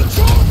will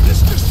enjoy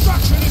this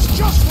distraction. Is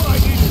just what I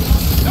needed.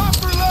 Not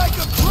for lack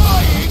of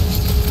trying!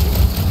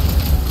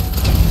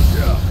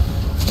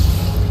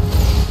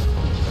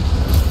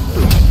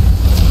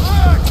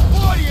 Max,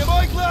 buddy, am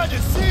I glad to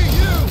see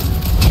you!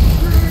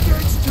 3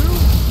 against 2.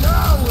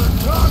 Now we're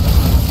talking.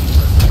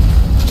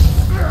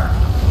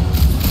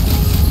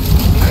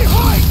 They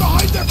hide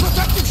behind their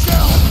protective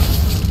shell.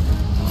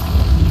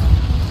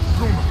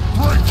 Gonna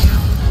break you.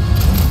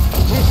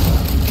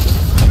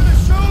 Gonna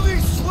show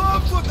these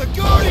slubs what the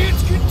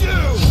Guardians can do!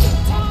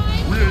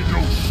 We ain't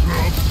no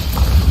scrubs.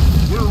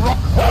 We're rock.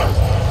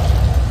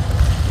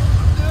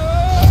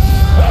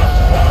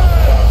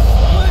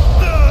 What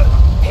the?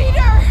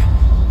 Peter!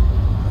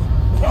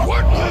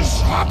 What is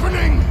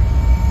happening?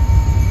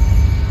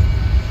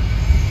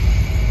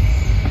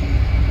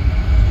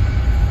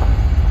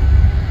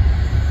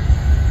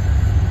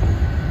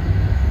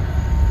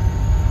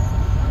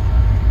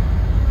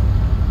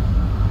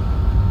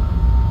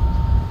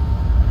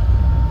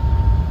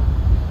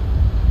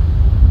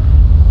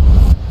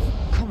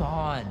 Come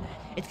on.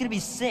 It's gonna be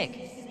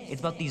sick. It's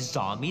about these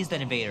zombies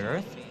that invade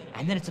Earth,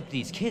 and then it's up to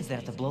these kids that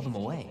have to blow them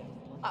away.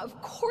 Of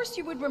course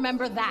you would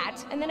remember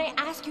that. And then I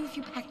ask you if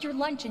you packed your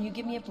lunch and you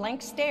give me a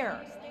blank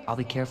stare. I'll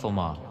be careful,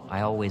 Mom.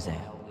 I always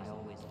am.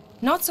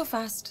 Not so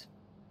fast.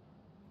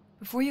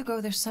 Before you go,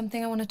 there's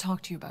something I want to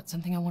talk to you about,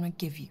 something I want to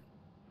give you.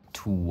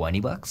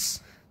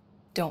 $20?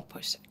 Don't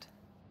push it.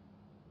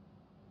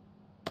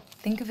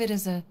 Think of it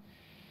as a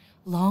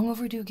long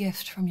overdue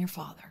gift from your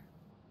father.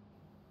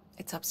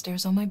 It's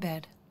upstairs on my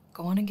bed.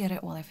 Go on and get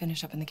it while I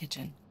finish up in the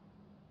kitchen.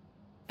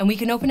 And we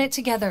can open it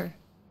together.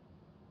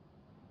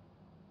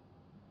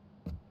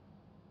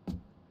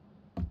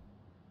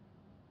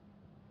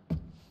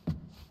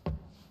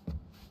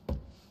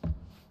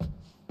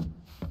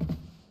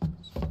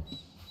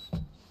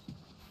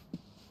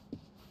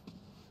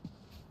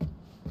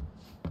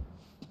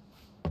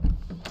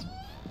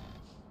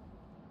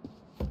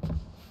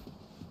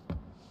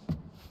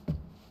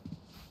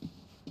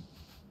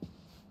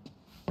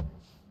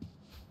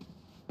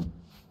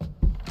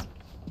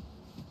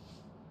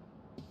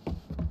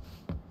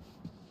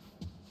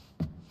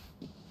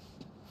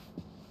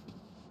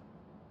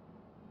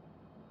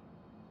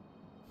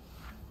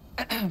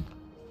 I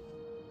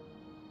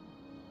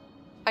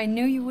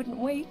knew you wouldn't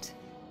wait.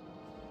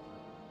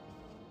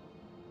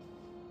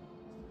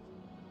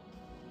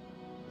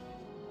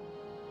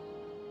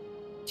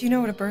 Do you know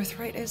what a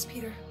birthright is,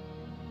 Peter?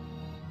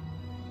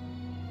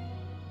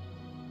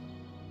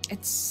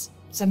 It's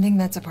something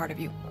that's a part of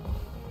you.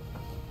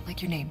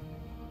 Like your name.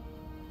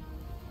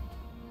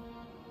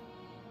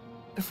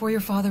 Before your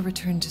father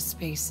returned to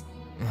space...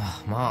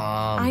 Ugh,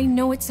 Mom... I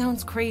know it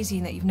sounds crazy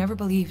and that you've never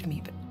believed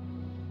me, but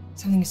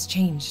something has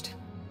changed.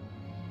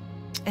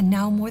 And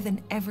now more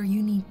than ever,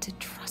 you need to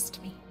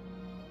trust me.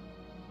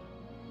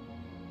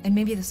 And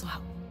maybe this will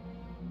help.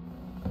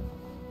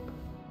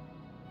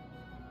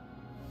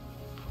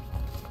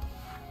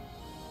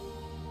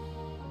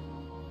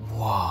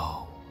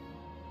 Whoa.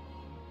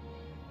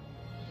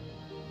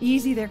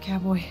 Easy there,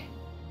 cowboy.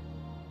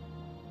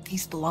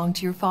 These belong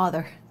to your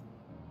father.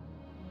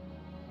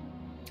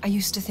 I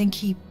used to think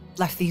he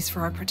left these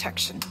for our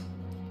protection.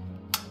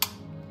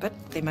 But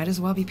they might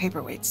as well be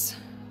paperweights.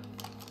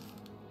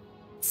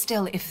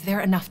 Still, if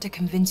they're enough to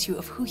convince you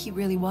of who he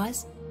really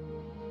was,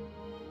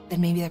 then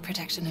maybe they're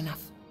protection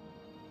enough.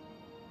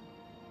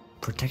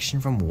 Protection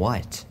from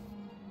what?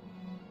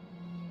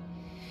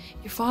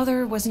 Your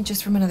father wasn't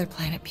just from another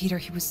planet, Peter.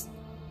 He was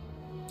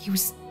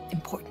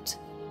important.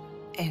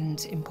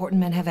 And important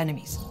men have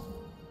enemies.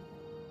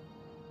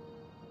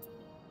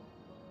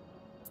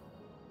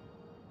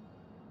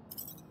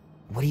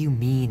 What do you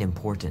mean,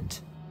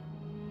 important?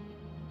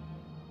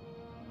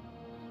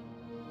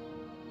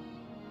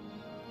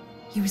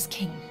 He was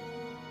king.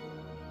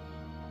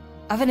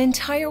 Of an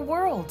entire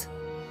world.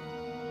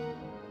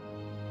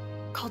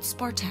 Called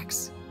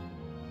Spartax.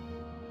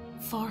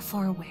 Far,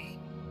 far away.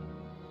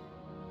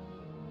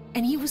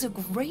 And he was a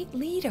great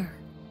leader.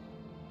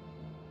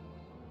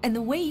 And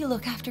the way you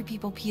look after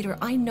people, Peter,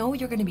 I know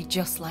you're gonna be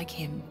just like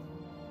him.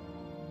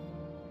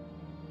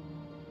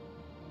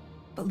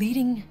 But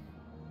leading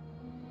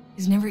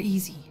is never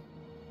easy.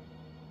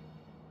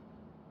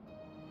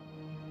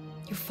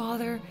 Your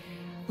father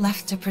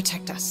left to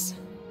protect us.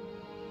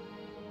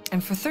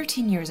 And for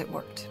 13 years it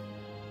worked.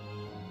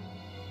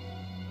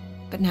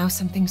 But now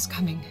something's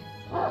coming.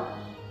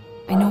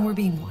 I know we're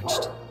being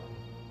watched.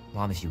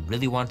 Mom, if you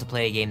really wanted to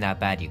play a game that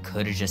bad, you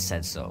could have just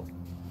said so.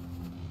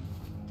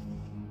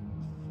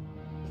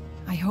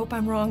 I hope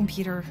I'm wrong,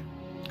 Peter.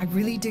 I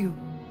really do.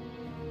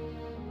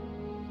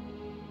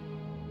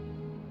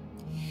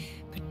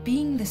 But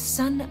being the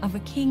son of a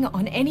king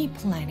on any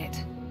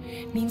planet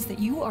means that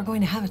you are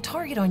going to have a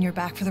target on your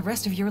back for the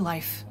rest of your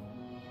life.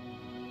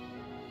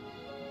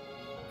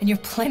 And you're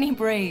plenty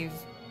brave,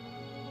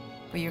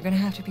 but you're gonna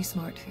have to be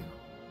smart too.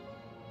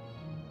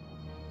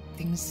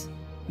 Things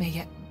may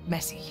get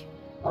messy.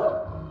 I'm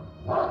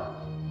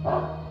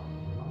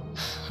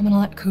gonna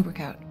let Kubrick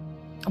out.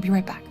 I'll be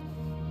right back.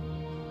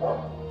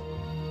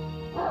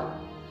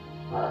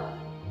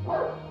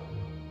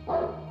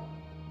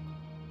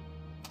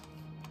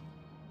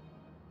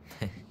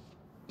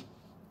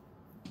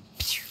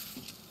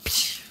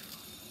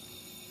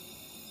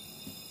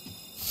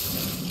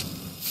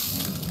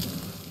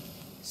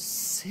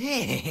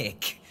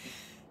 Sick.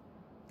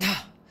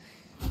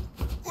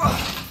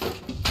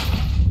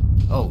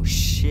 Oh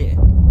shit.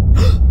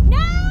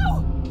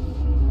 No!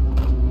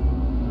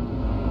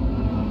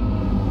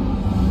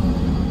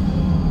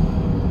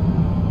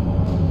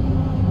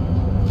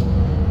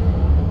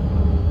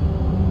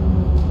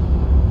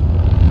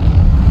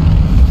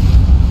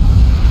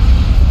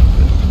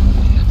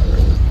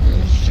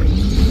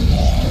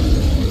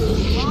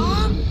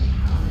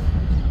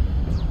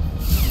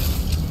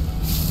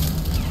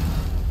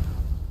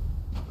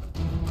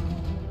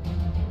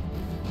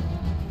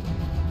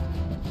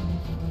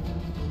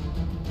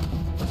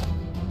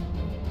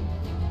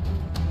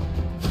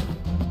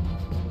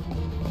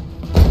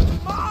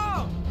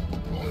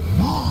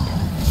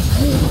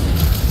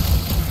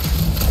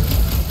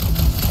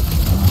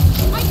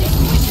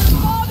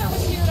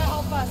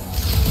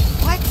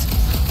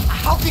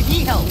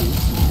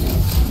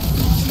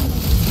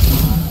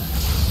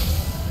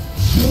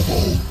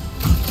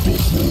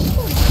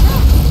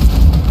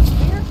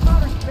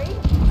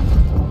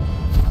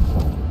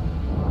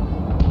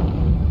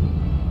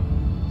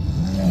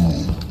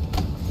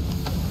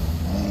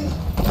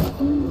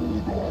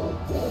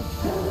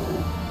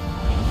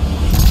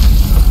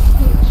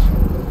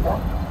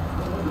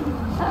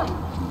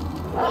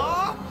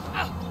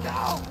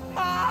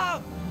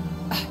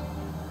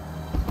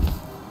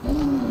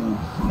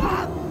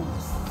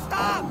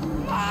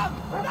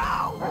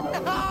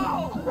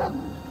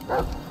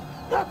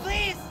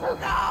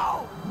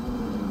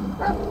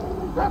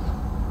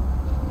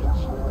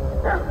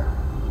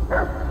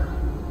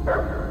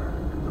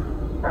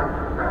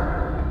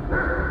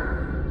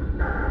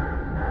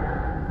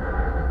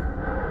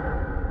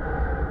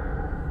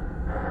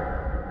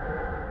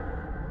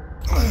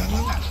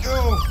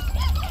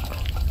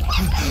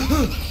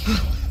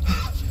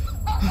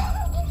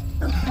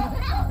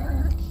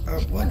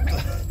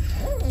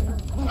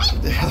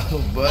 What the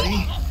hell,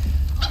 buddy?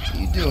 What are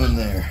you doing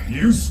there?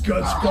 You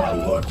Scots got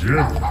lucky.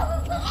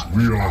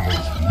 We almost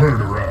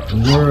murderized.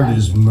 The word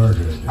is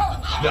murdered.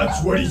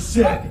 That's what he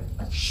said.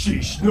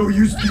 Sheesh, no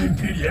use being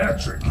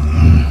pediatric.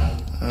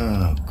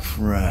 Oh,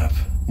 crap.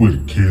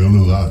 Would kill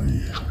a lot of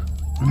you,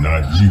 but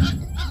not you.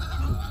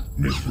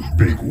 Mr.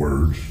 Big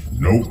Words.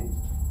 Nope.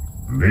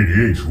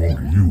 Lady H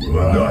wanted you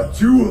alive. Not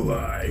too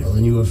alive. Well,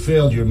 then you have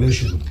failed your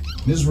mission.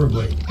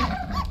 Miserably.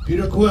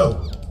 Peter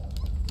Quill.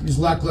 These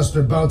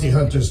lackluster bounty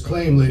hunters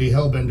claim Lady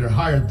Hellbender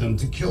hired them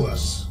to kill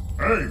us.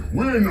 Hey,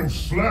 we ain't no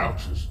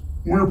slouches.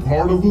 We're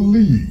part of a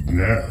league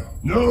now.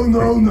 No.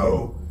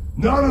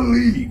 Not a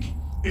league.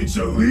 It's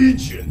a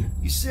legion.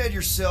 You said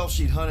yourself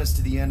she'd hunt us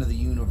to the end of the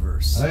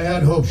universe. I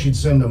had hoped she'd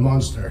send a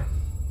monster.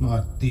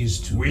 Not these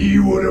two. We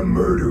would have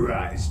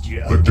murderized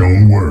you. But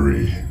don't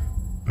worry.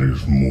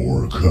 There's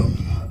more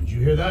coming. Did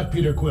you hear that,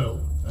 Peter Quill?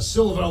 A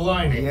silver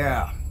lining.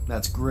 Yeah,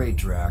 that's great,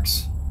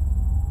 Drax.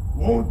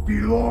 Won't be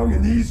long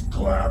in these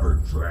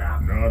clabber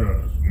traps. Not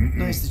us.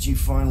 Nice that you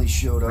finally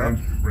showed up.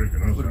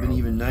 Would have been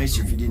even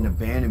nicer if you didn't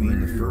abandon me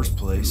in the first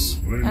place.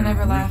 I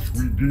never left.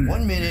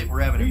 1 minute,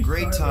 we're having a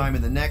great time,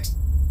 and the next...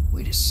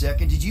 Wait a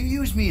second, did you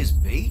use me as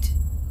bait?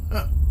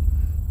 Huh.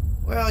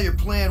 Well, your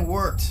plan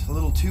worked. A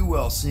little too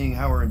well, seeing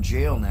how we're in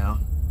jail now.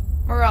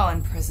 We're all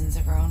in prisons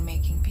of our own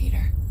making,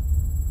 Peter.